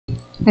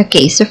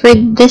Okay, so for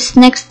this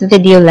next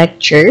video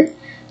lecture,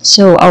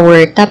 so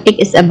our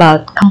topic is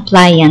about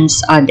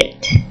compliance audit.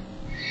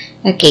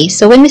 Okay,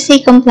 so when we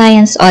say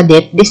compliance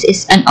audit, this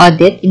is an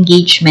audit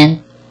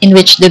engagement in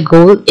which the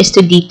goal is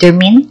to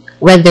determine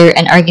whether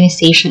an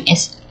organization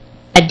is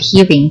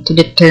adhering to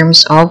the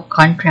terms of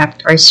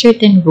contract or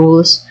certain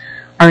rules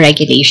or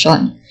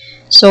regulation.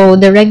 So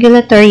the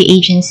regulatory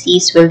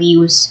agencies will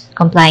use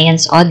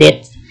compliance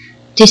audits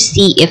to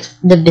see if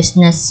the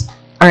business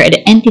or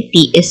the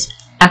entity is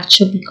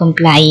actually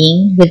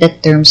complying with the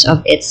terms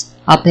of its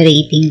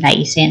operating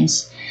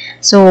license.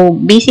 So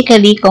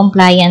basically,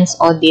 compliance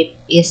audit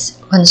is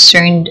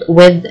concerned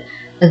with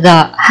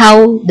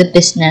how the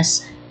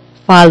business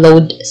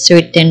followed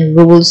certain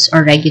rules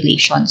or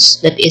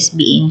regulations that is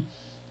being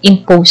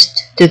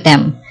imposed to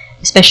them,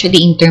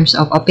 especially in terms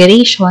of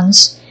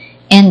operations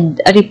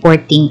and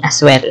reporting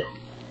as well.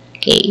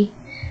 Okay,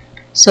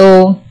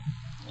 so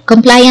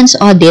compliance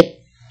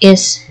audit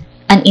is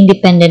an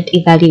independent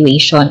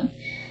evaluation.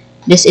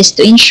 This is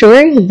to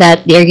ensure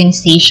that the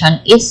organization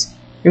is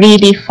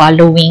really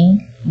following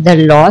the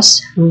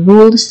laws,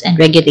 rules, and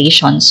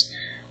regulations,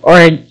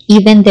 or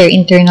even their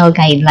internal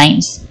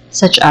guidelines,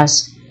 such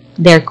as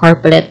their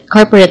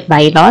corporate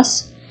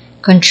bylaws,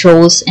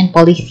 controls, and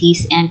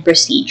policies and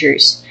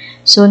procedures.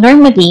 So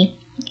normally,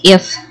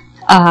 if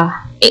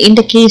in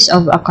the case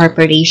of a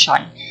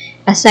corporation,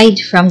 aside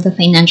from the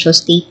financial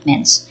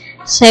statements,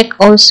 SEC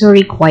also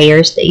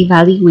requires the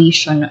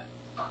evaluation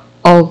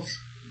of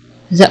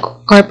the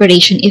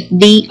corporation if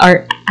they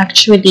are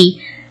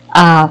actually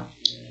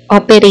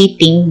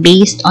operating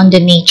based on the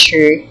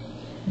nature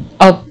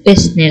of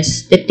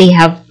business that they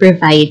have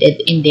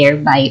provided in their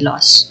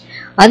bylaws.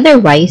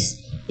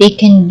 Otherwise, they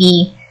can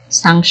be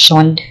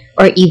sanctioned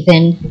or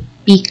even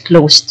be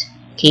closed,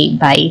 okay,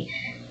 by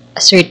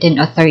certain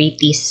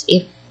authorities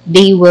if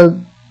they will,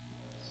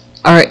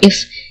 or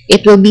if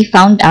it will be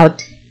found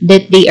out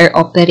that they are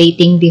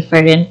operating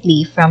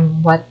differently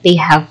from what they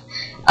have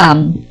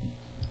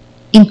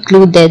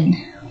included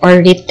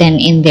or written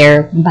in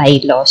their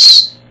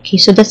bylaws. Okay,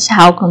 so that's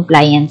how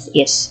compliance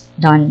is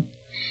done.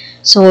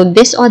 So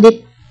this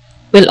audit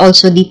will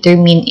also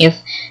determine if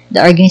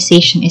the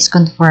organization is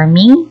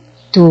conforming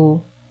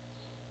to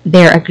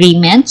their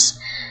agreements,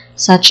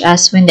 such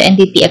as when the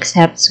entity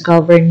accepts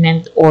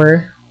government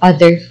or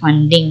other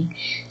funding.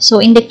 So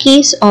in the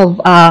case of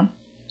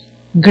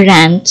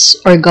grants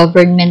or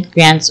government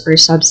grants or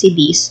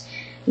subsidies,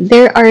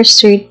 there are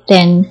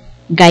certain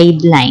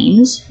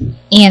guidelines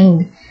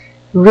and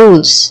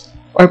rules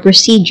or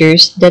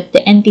procedures that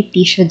the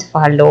entity should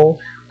follow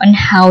on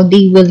how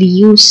they will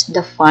use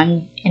the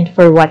fund and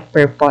for what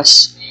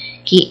purpose.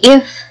 Okay,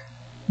 if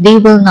they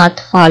will not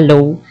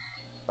follow,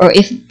 or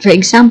if, for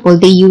example,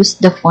 they use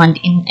the fund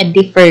in a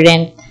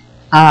different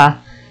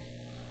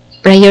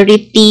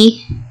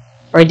priority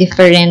or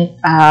different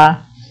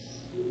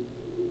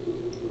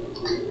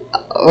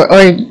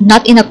or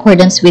not in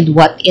accordance with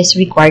what is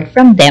required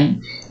from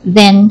them,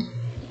 then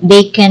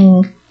they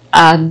can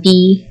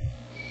be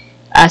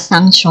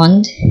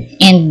sanctioned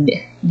and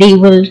they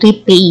will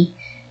repay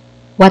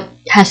what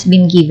has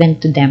been given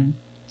to them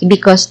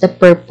because the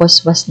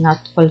purpose was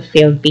not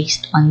fulfilled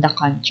based on the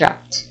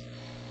contract.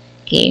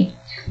 Okay,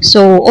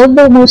 so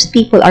although most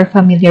people are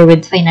familiar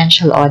with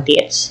financial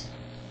audits,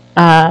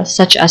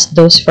 such as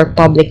those for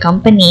public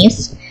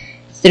companies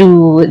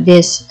through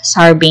this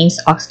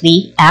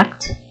Sarbanes-Oxley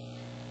Act,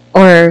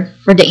 or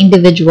for the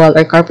individual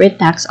or corporate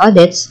tax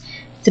audits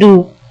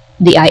through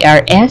the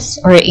IRS,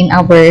 or in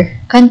our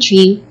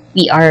country,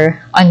 we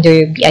are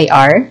under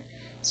BIR.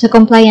 So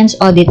compliance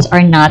audits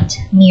are not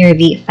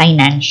merely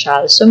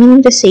financial. So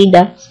meaning to say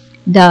that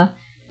the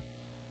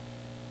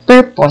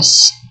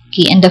purpose,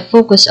 okay, and the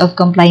focus of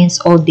compliance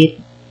audit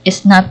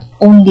is not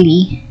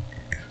only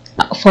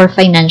for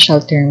financial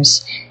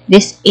terms.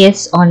 This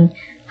is on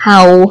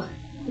how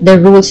the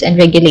rules and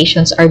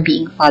regulations are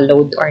being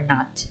followed or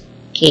not.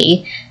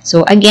 Okay,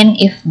 so again,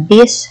 if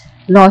these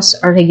laws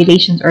or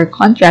regulations or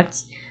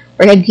contracts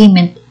or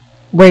agreement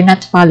were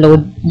not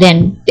followed,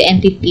 then the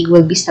entity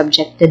will be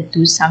subjected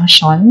to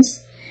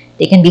sanctions.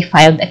 They can be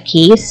filed a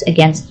case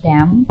against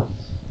them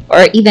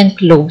or even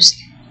close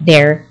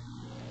their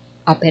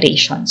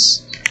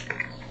operations.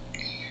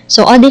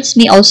 So audits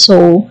may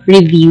also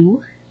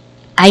review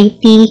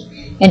IT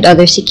and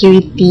other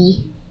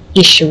security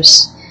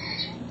issues.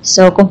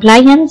 So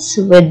compliance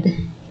with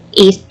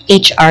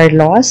HR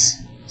laws.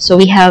 So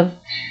we have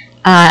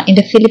in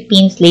the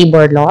Philippines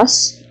labor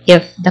laws,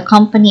 if the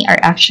company are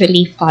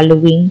actually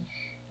following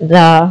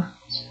the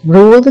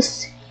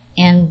rules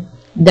and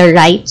the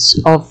rights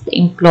of the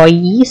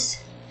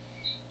employees,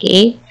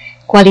 okay,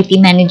 quality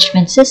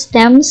management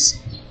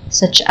systems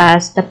such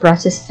as the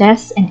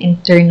processes and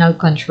internal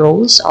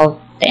controls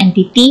of the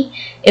entity,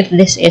 if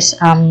this is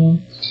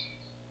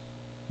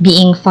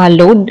being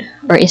followed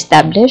or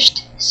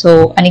established.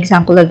 So an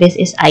example of this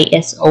is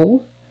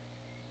ISO,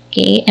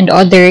 okay, and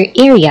other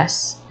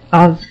areas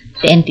of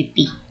the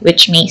entity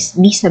which may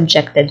be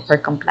subjected for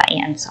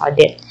compliance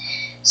audit.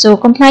 So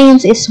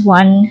compliance is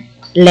one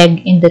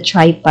leg in the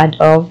tripod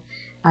of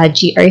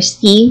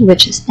GRC,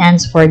 which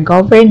stands for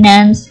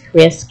Governance,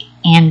 Risk,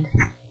 and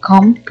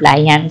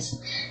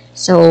Compliance.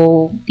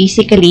 So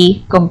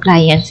basically,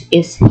 compliance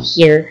is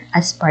here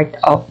as part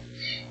of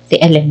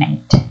the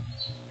element.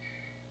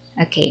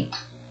 Okay,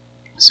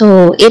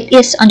 so it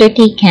is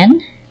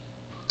undertaken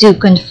to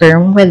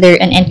confirm whether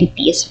an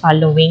entity is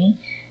following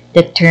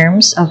the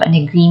terms of an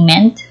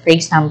agreement, for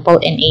example,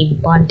 in a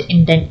bond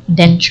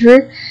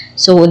indenture.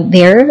 So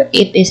there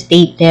it is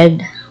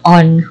stated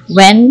on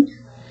when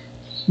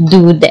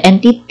do the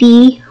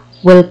entity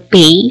will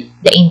pay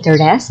the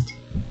interest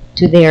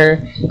to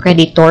their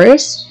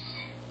creditors,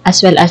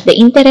 as well as the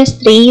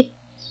interest rate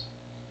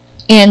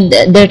and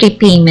the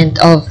repayment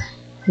of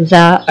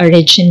the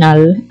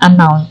original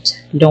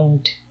amount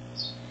loaned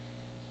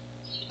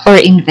or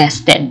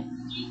invested.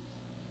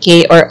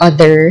 Okay, or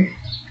other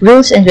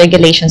rules and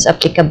regulations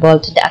applicable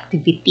to the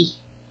activity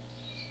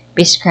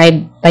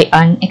prescribed by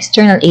an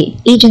external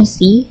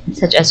agency,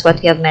 such as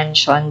what we have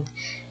mentioned,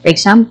 for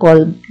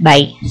example,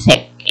 by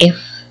SEC, if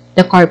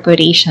the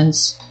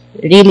corporations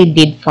really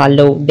did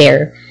follow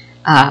their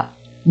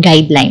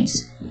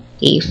guidelines,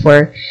 okay,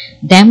 for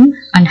them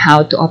on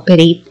how to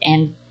operate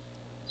and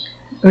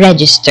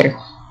register.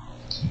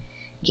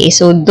 Okay,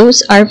 so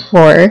those are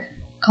for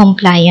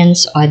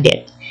compliance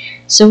audit.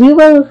 So we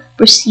will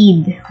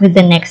proceed with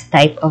the next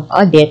type of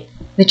audit,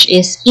 which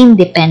is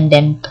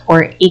independent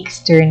or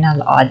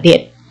external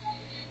audit.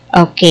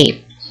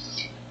 Okay,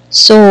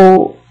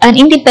 so an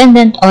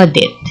independent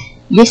audit,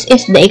 this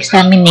is the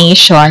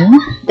examination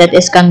that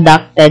is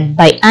conducted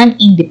by an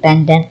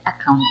independent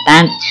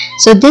accountant.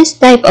 So this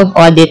type of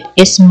audit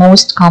is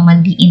most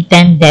commonly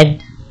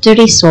intended to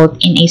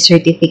result in a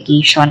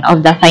certification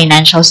of the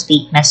financial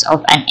statements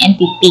of an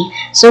entity.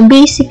 So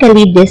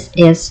basically, this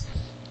is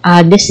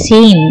the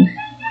same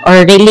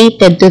or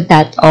related to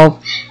that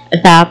of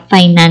the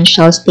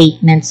financial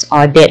statements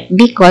audit,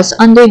 because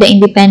under the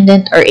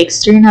independent or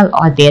external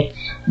audit,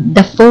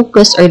 the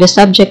focus or the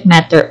subject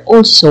matter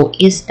also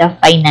is the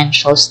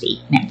financial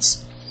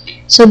statements.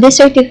 So this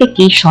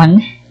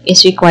certification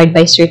is required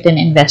by certain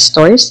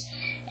investors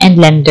and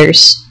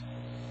lenders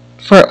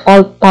for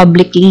all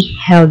publicly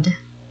held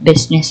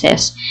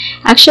businesses.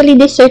 Actually,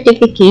 this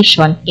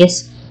certification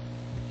is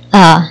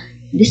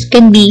this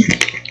can be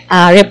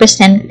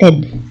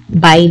represented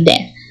by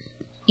the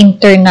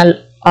internal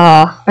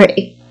or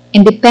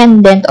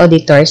independent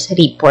auditor's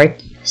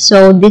report.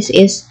 So this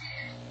is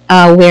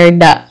where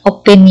the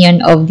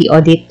opinion of the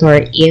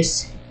auditor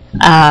is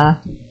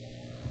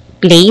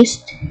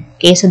placed.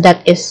 Okay, so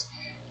that is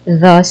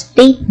the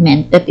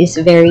statement that is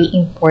very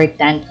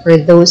important for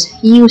those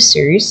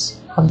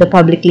users of the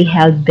publicly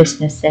held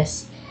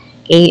businesses.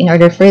 Okay, in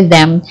order for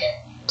them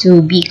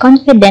to be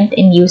confident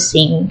in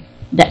using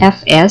the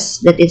FS,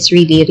 that is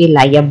really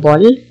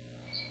reliable.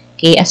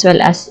 Okay, as well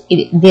as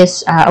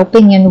this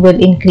opinion will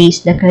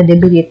increase the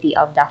credibility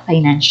of the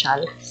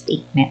financial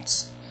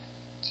statements.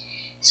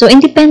 So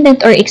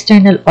independent or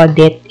external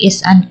audit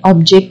is an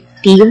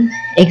objective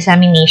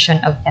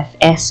examination of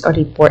FS or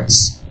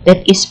reports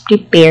that is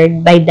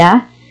prepared by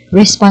the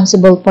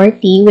responsible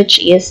party,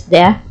 which is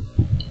the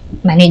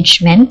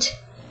management.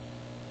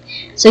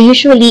 So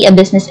usually a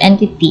business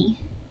entity,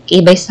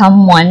 okay, by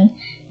someone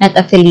not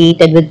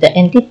affiliated with the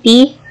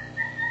entity,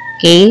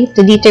 okay,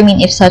 to determine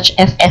if such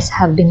FS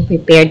have been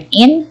prepared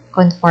in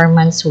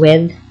conformance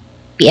with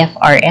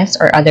PFRS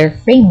or other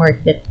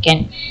framework that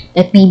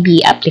may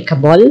be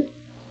applicable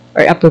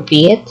or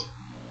appropriate,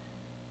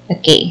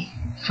 okay,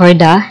 for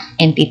the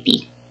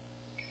entity.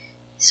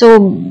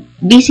 So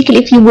basically,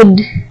 if you would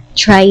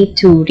try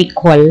to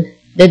recall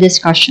the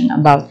discussion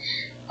about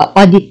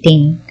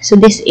auditing, so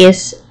this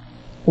is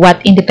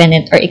what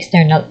independent or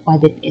external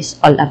audit is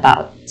all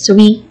about. So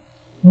we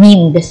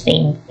mean the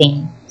same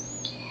thing.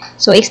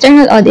 So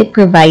external audit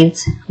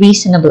provides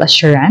reasonable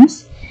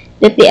assurance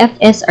that the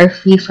FS are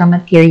free from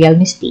material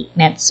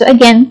misstatements. So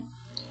again,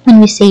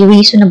 when we say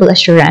reasonable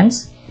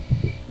assurance,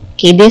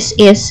 okay, this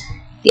is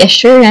the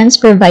assurance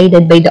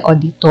provided by the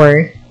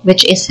auditor,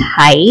 which is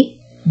high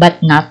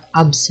but not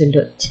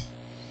absolute.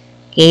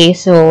 Okay,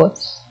 so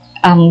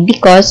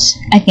because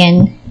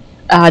again,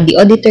 the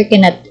auditor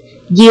cannot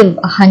give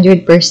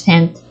 100%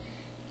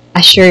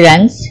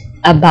 assurance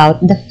about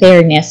the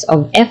fairness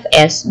of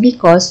FS,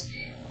 because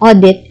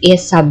audit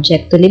is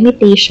subject to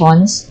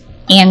limitations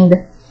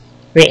and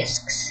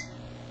risks,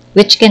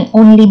 which can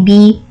only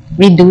be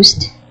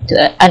reduced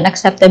to an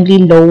acceptably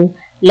low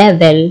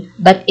level,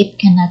 but it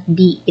cannot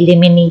be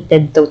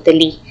eliminated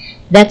totally.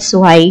 That's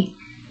why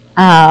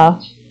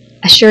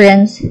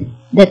assurance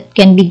that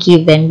can be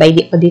given by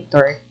the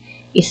auditor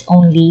is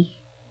only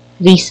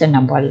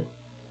reasonable.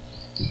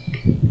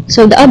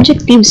 So the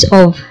objectives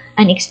of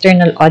an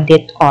external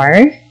audit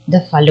are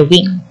the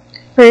following.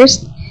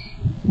 First,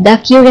 the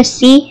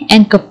accuracy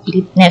and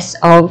completeness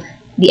of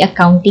the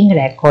accounting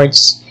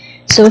records.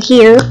 So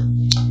here,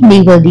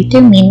 they will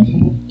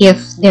determine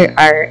if there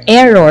are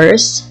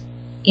errors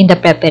in the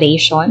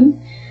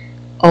preparation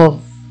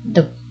of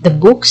the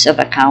books of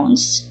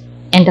accounts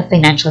and the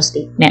financial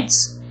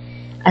statements,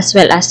 as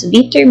well as to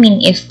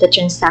determine if the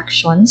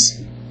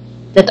transactions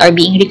that are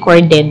being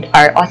recorded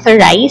are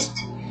authorized,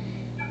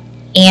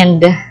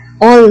 and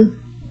all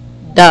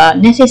the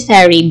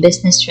necessary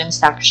business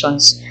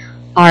transactions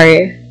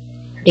are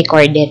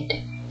recorded.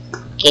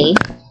 Okay.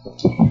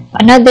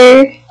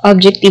 Another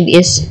objective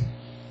is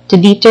to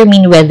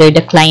determine whether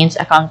the client's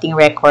accounting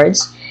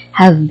records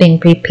have been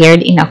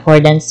prepared in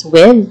accordance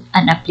with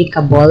an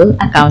applicable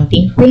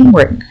accounting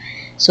framework.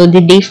 So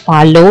did they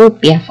follow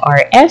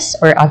PFRS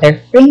or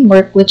other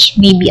framework which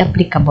may be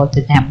applicable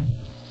to them?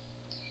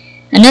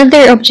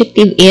 Another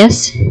objective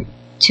is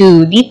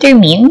to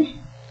determine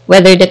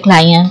whether the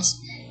client's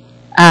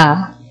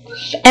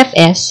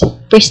FS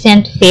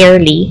present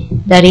fairly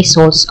the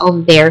results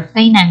of their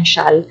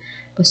financial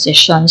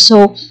position.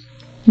 So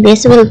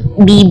this will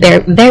be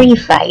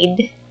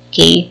verified,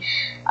 okay,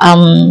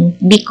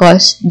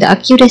 because the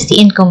accuracy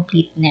and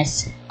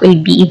completeness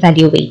will be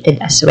evaluated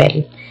as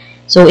well.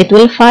 So it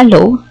will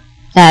follow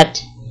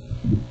that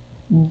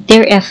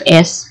their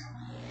FS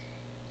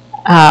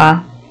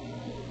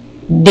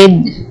did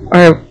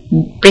or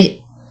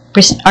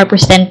are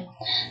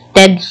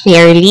presented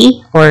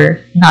fairly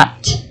or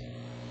not.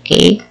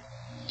 Okay.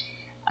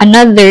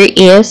 Another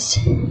is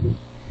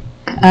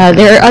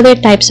there are other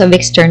types of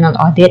external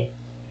audit,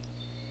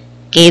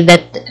 okay,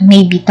 that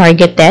may be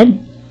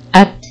targeted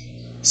at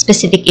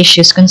specific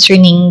issues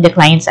concerning the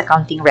client's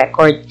accounting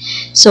record.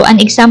 So an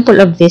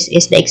example of this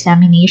is the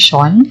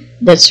examination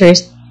that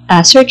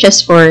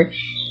searches for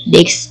the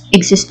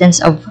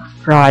existence of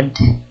fraud.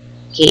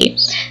 Okay,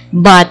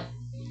 but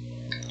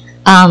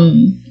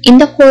in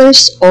the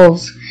course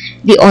of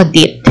the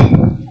audit,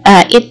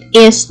 it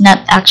is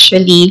not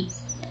actually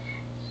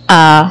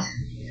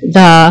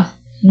the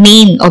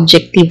main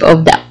objective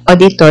of the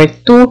auditor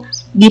to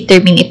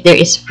determine if there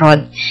is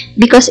fraud,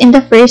 because in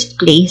the first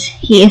place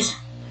he is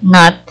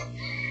not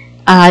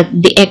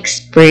the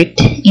expert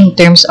in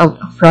terms of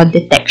fraud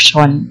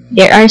detection.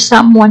 There are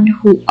someone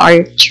who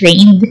are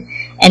trained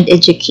and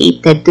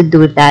educated to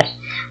do that.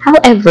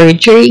 However,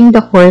 during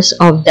the course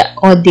of the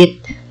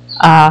audit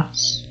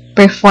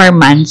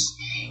performance,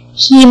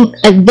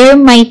 there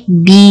might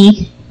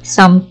be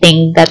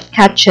something that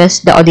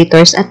catches the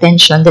auditor's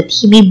attention that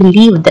he may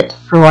believe that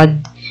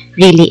fraud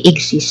really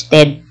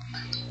existed.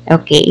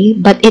 Okay,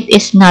 but it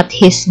is not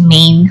his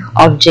main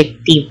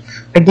objective,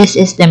 or this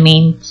is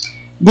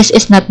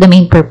not the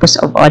main purpose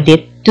of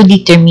audit, to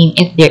determine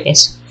if there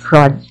is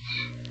fraud.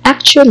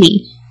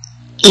 Actually,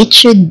 it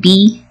should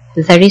be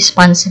the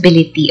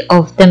responsibility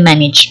of the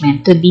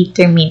management to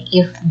determine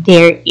if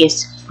there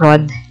is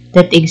fraud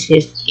that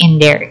exists in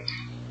their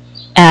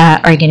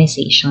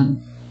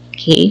organization.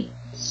 Okay,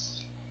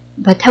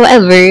 but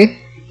however,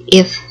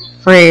 if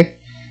for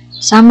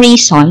some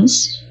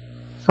reasons,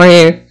 for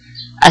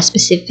a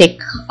specific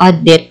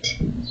audit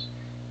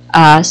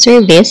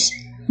service,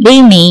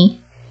 they may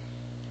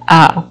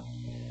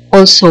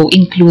also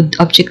include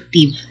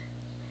objective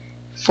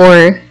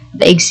for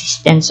the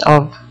existence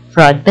of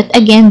fraud. But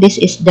again, this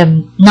is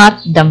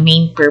not the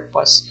main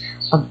purpose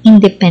of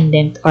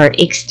independent or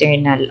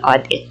external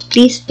audit.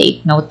 Please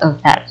take note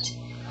of that.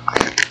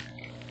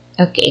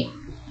 Okay.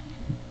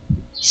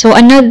 So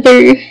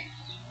another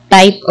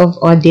type of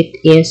audit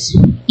is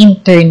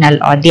internal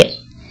audit.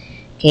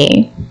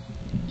 Okay.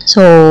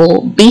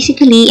 So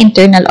basically,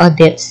 internal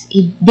audits,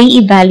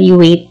 they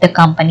evaluate the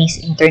company's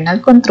internal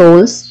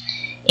controls,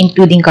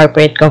 including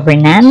corporate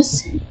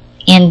governance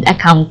and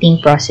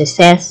accounting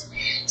processes.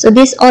 So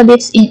these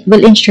audits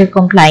will ensure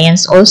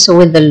compliance also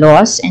with the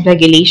laws and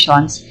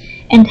regulations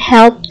and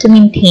help to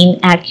maintain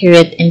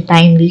accurate and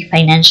timely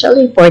financial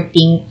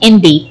reporting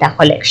and data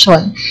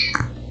collection.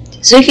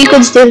 So if you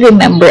could still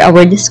remember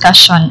our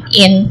discussion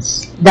in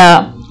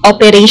the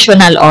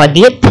operational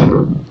audit,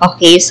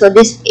 okay, so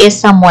this is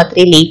somewhat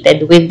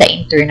related with the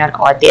internal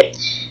audit,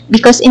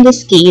 because in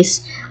this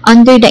case,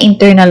 under the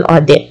internal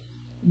audit,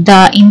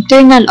 the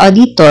internal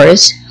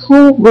auditors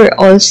who were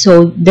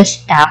also the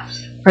staff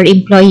or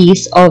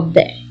employees of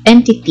the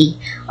entity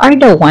are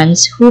the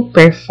ones who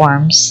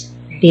performs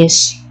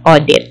this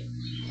audit.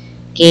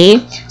 Okay,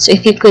 so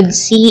if you could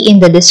see in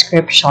the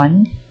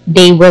description,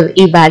 they will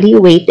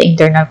evaluate the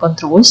internal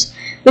controls,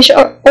 which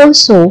are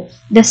also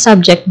the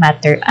subject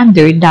matter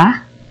under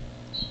the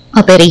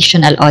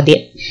operational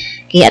audit.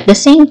 Okay, at the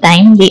same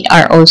time, they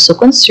are also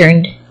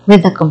concerned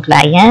with the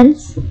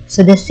compliance.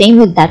 So the same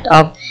with that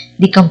of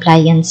the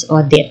compliance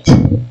audit.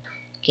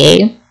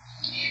 Okay,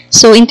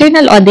 so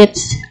internal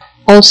audits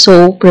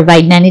also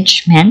provide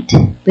management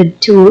with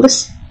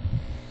tools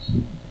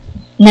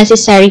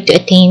necessary to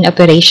attain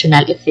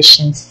operational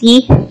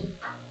efficiency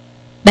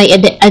by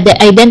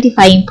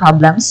identifying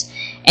problems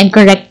and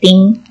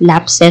correcting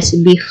lapses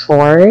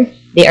before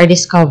they are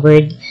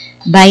discovered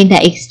by the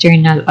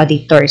external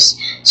auditors.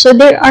 So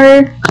there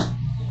are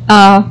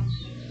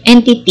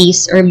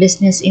entities or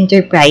business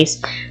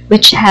enterprise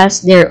which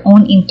has their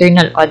own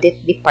internal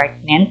audit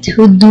department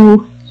who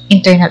do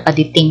internal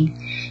auditing.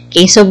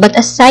 Okay, so but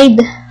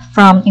aside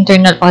from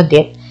internal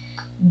audit,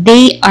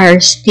 they are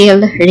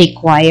still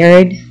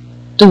required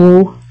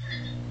to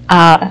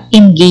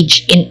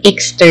engage in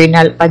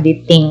external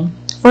auditing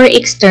for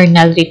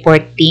external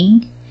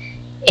reporting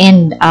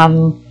and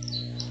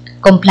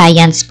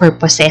compliance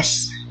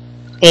purposes.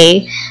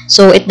 Okay,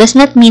 so it does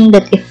not mean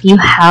that if you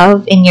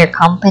have in your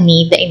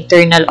company the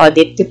internal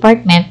audit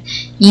department,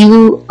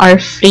 you are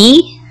free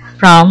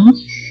from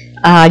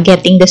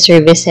getting the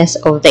services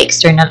of the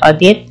external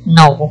audit.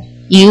 No,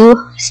 you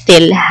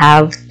still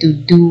have to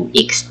do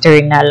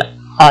external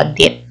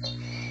audit.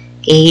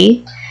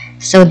 Okay,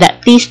 so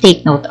that please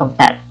take note of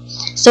that.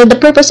 So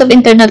the purpose of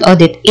internal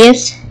audit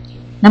is,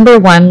 number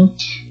one,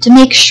 to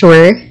make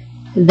sure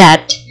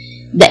that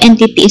the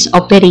entity is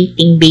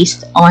operating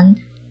based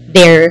on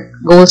their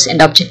goals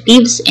and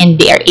objectives and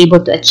they are able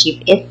to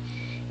achieve it.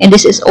 And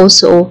this is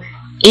also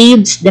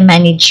aids the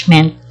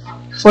management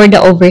for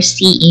the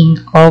overseeing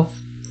of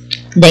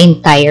the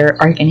entire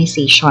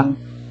organization.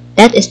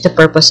 That is the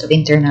purpose of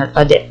internal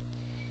audit.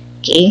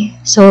 Okay,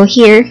 so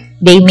here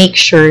they make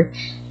sure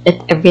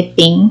that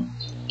everything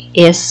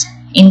is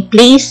in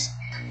place,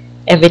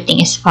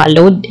 everything is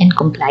followed and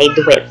complied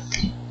with.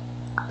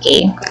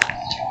 Okay,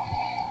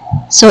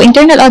 so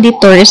internal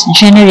auditors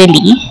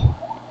generally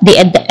they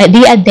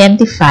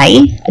identify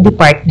a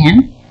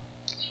department.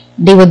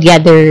 They would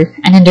gather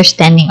an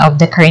understanding of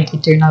the current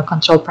internal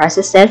control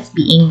processes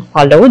being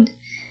followed.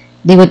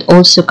 They would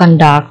also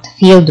conduct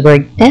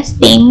fieldwork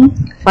testing,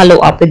 follow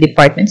up with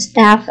department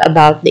staff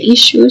about the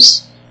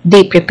issues.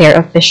 They prepare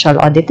official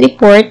audit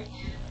report,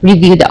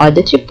 review the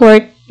audit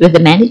report with the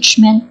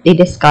management, they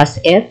discuss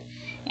it,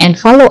 and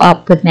follow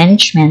up with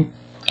management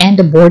and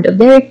the board of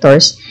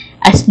directors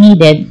as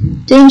needed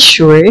to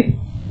ensure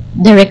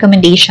the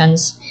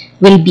recommendations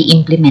will be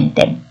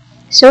implemented.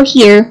 So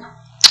here,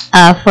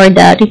 for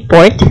the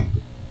report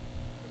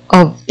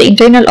of the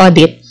internal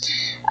audit,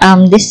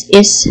 this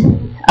is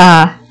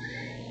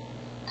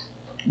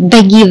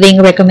by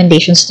giving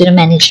recommendations to the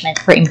management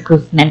for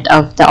improvement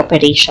of the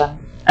operation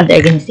of the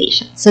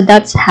organization. So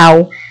that's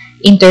how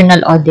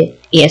internal audit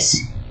is.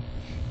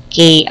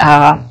 Okay,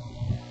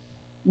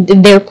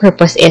 their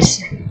purpose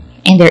is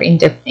in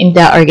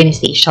the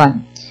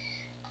organization.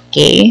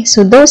 Okay,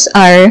 so those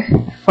are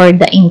for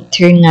the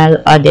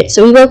internal audit.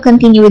 So we will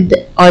continue with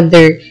the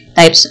other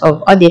types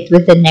of audit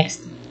with the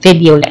next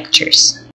video lectures.